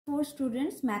our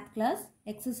students math class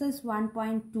exercise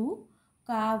 1.2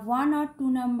 का 1 और 2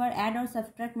 number add और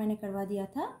सब्ट्रैक्ट मैंने करवा दिया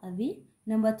था अभी।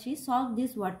 Number 3 solve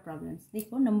this word problems.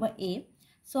 देखो number A,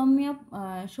 Saumya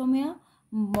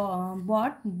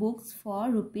bought books for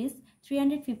rupees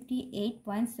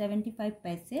 358.75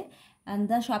 paise and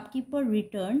the shopkeeper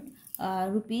returned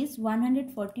rupees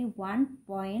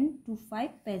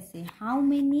 141.25 paise. How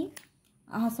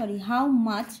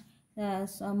much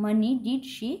money did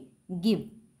she give?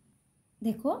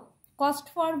 देखो cost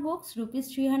for books rupees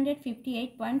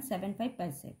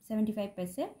 358.75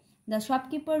 paise. The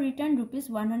shopkeeper returned rupees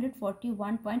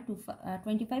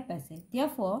 141.25 paise.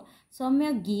 Therefore,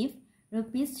 Soumya give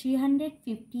rupees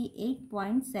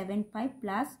 358.75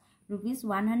 plus rupees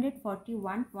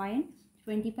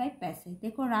 141.25 paise.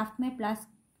 देखो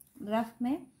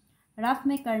rough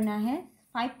में करना है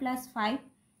 5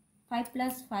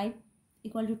 plus 5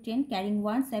 equal to 10 carrying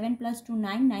 1, 7 plus 2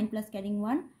 9, 9 plus carrying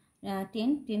 1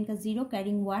 10, 10 का 0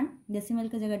 carrying 1, decimal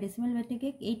का जगह decimal बैठेगा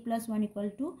 8 plus 1 equal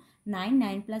to 9,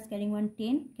 9 plus carrying 1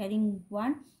 10 carrying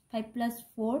 1, 5 plus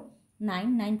 4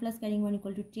 9, 9 plus carrying 1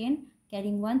 equal to 10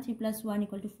 carrying 1, 3 plus 1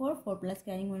 equal to 4, 4 plus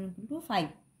carrying 1 equal to 5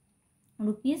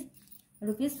 rupees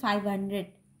 500.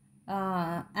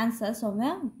 Answer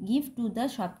Soumya give to the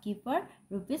shopkeeper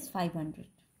rupees 500.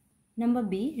 Number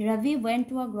B, Ravi went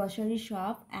to a grocery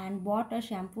shop and bought a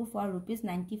shampoo for rupees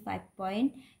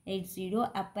 95.80,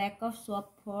 a pack of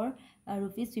soap for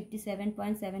rupees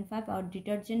 57.75, a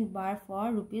detergent bar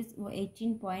for rupees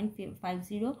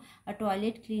 18.50, a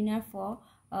toilet cleaner for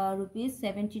rupees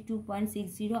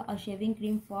 72.60, a shaving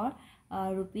cream for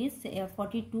rupees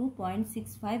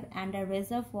 42.65, and a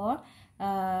razor for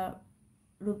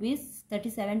rupees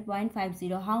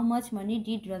 37.50. How much money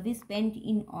did Ravi spend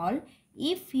in all?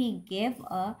 If he gave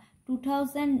a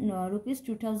 2000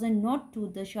 note to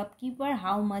the shopkeeper,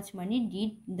 how much money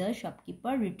did the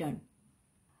shopkeeper return?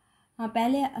 हाँ,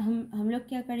 पहले हम लोग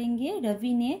क्या करेंगे,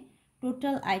 रवि ने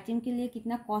total item के लिए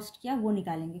कितना कॉस्ट किया वो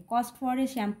निकालेंगे। Cost for a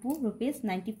shampoo rupees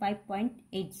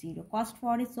 95.80, cost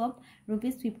for a soap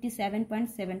rupees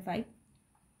 57.75,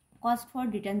 cost for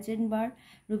detergent bar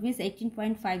rupees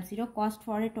 18.50, cost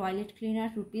for a toilet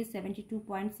cleaner rupees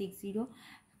 72.60,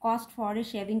 cost for a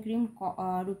shaving cream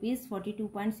rupees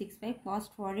 42.65,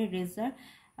 cost for a razor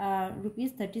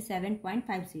rupees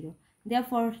 37.50.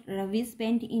 Therefore, Ravi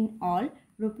spent in all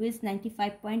rupees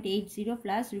 95.80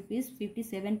 plus rupees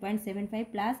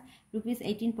 57.75 plus rupees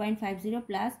 18.50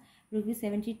 plus rupees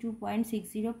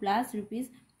 72.60 plus rupees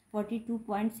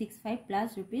 42.65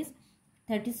 plus rupees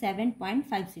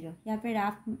 37.50. यहाँ पे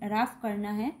Ralph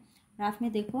करना है। Ralph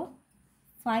में देखो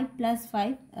 5 plus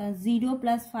 5 0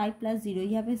 plus 5 plus 0,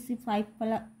 यहाँ पे सिर्फ 5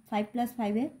 plus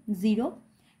 5 है 0,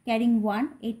 carrying 1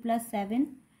 8 plus 7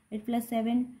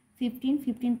 15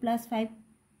 15 plus 5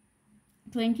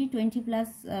 20 20 plus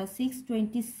 6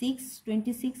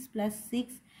 26 plus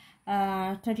 6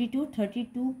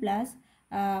 32 plus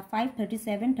 5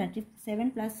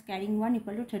 37 plus carrying 1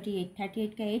 equal to 38 का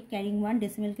 8 carrying 1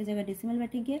 डेसिमल की जगह डेसिमल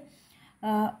बैठेंगे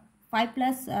 5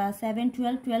 plus 7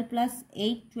 12 plus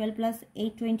 8 plus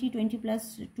 8 20 plus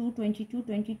 2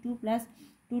 22 plus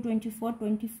 2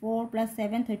 24 plus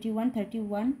 7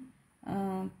 31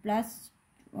 plus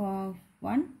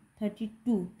 1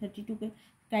 32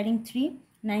 carrying 3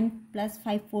 9 plus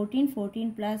 5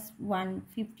 14 plus 1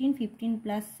 15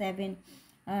 plus 7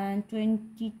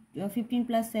 15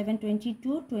 plus 7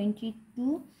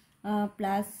 22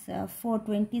 plus 4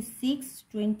 26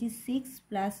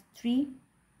 plus 3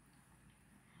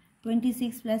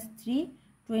 26 plus 3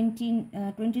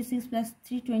 26 plus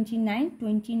 3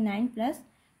 29 plus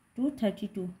 2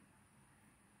 32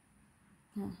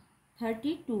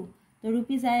 तो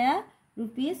rupees आया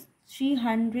rupees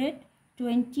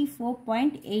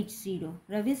 324.80.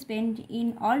 Ravi spent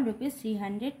in all rupees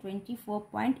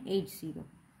 324.80.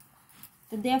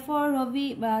 So therefore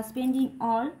Ravi spending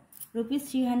all rupees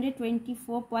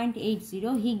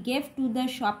 324.80. He gave to the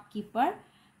shopkeeper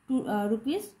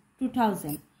rupees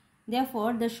 2000.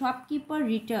 Therefore the shopkeeper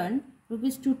returned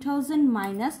rupees 2000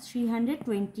 minus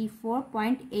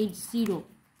 324.80.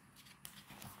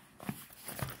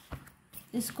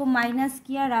 इसको minus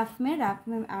किया Ralph में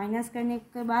minus करने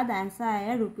के बाद answer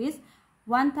आया rupees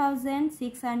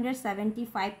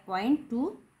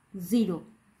 1675.20.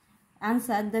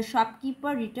 Answer the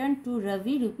shopkeeper return to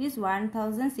Ravi rupees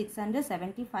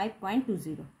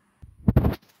 1675.20.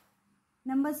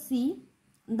 Number C,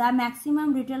 the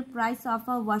maximum retail price of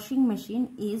a washing machine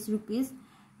is rupees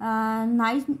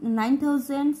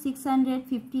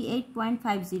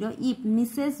 9658.50. If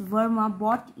Mrs. Verma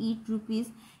bought it rupees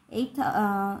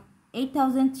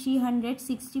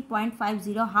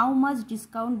 8360.50, how much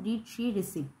discount did she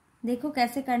receive? देखो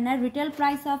कैसे करना है। Retail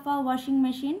price of a washing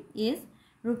machine is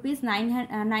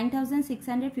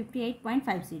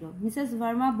 ₹9,658.50. Mrs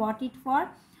Verma bought it for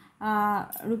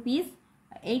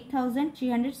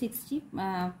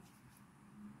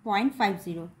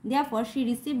 ₹8,360.50. Therefore, she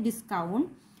received discount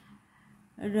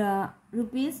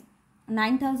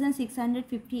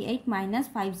 ₹9,658 minus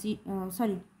 50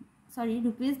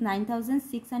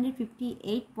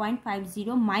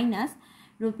 ₹9,658.50 minus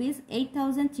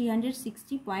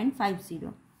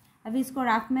 ₹8,360.50. अभी इसको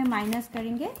rough में minus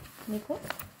करेंगे। देखो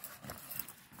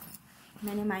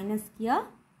मैंने माइनस किया,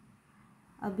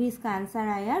 अभी इसका आंसर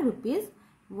आया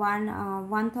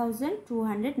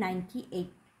 ₹1,298.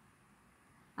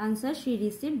 Answer she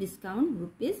receive discount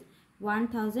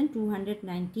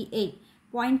 ₹1,298.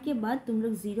 Point के बाद तुम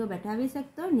लोग जीरो बैठा भी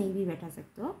सकते हो, नहीं भी बैठा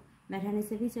सकते हो, बैठाने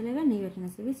से भी चलेगा, नहीं बैठाने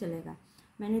से भी चलेगा।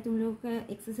 मैंने तुम लोगों का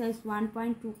एक्सरसाइज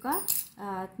 1.2 का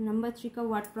नंबर 3 का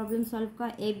वर्ड प्रॉब्लम सॉल्व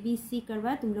का ABC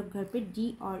करवाया, तुम लोग घर पे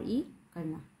D और E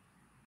करना।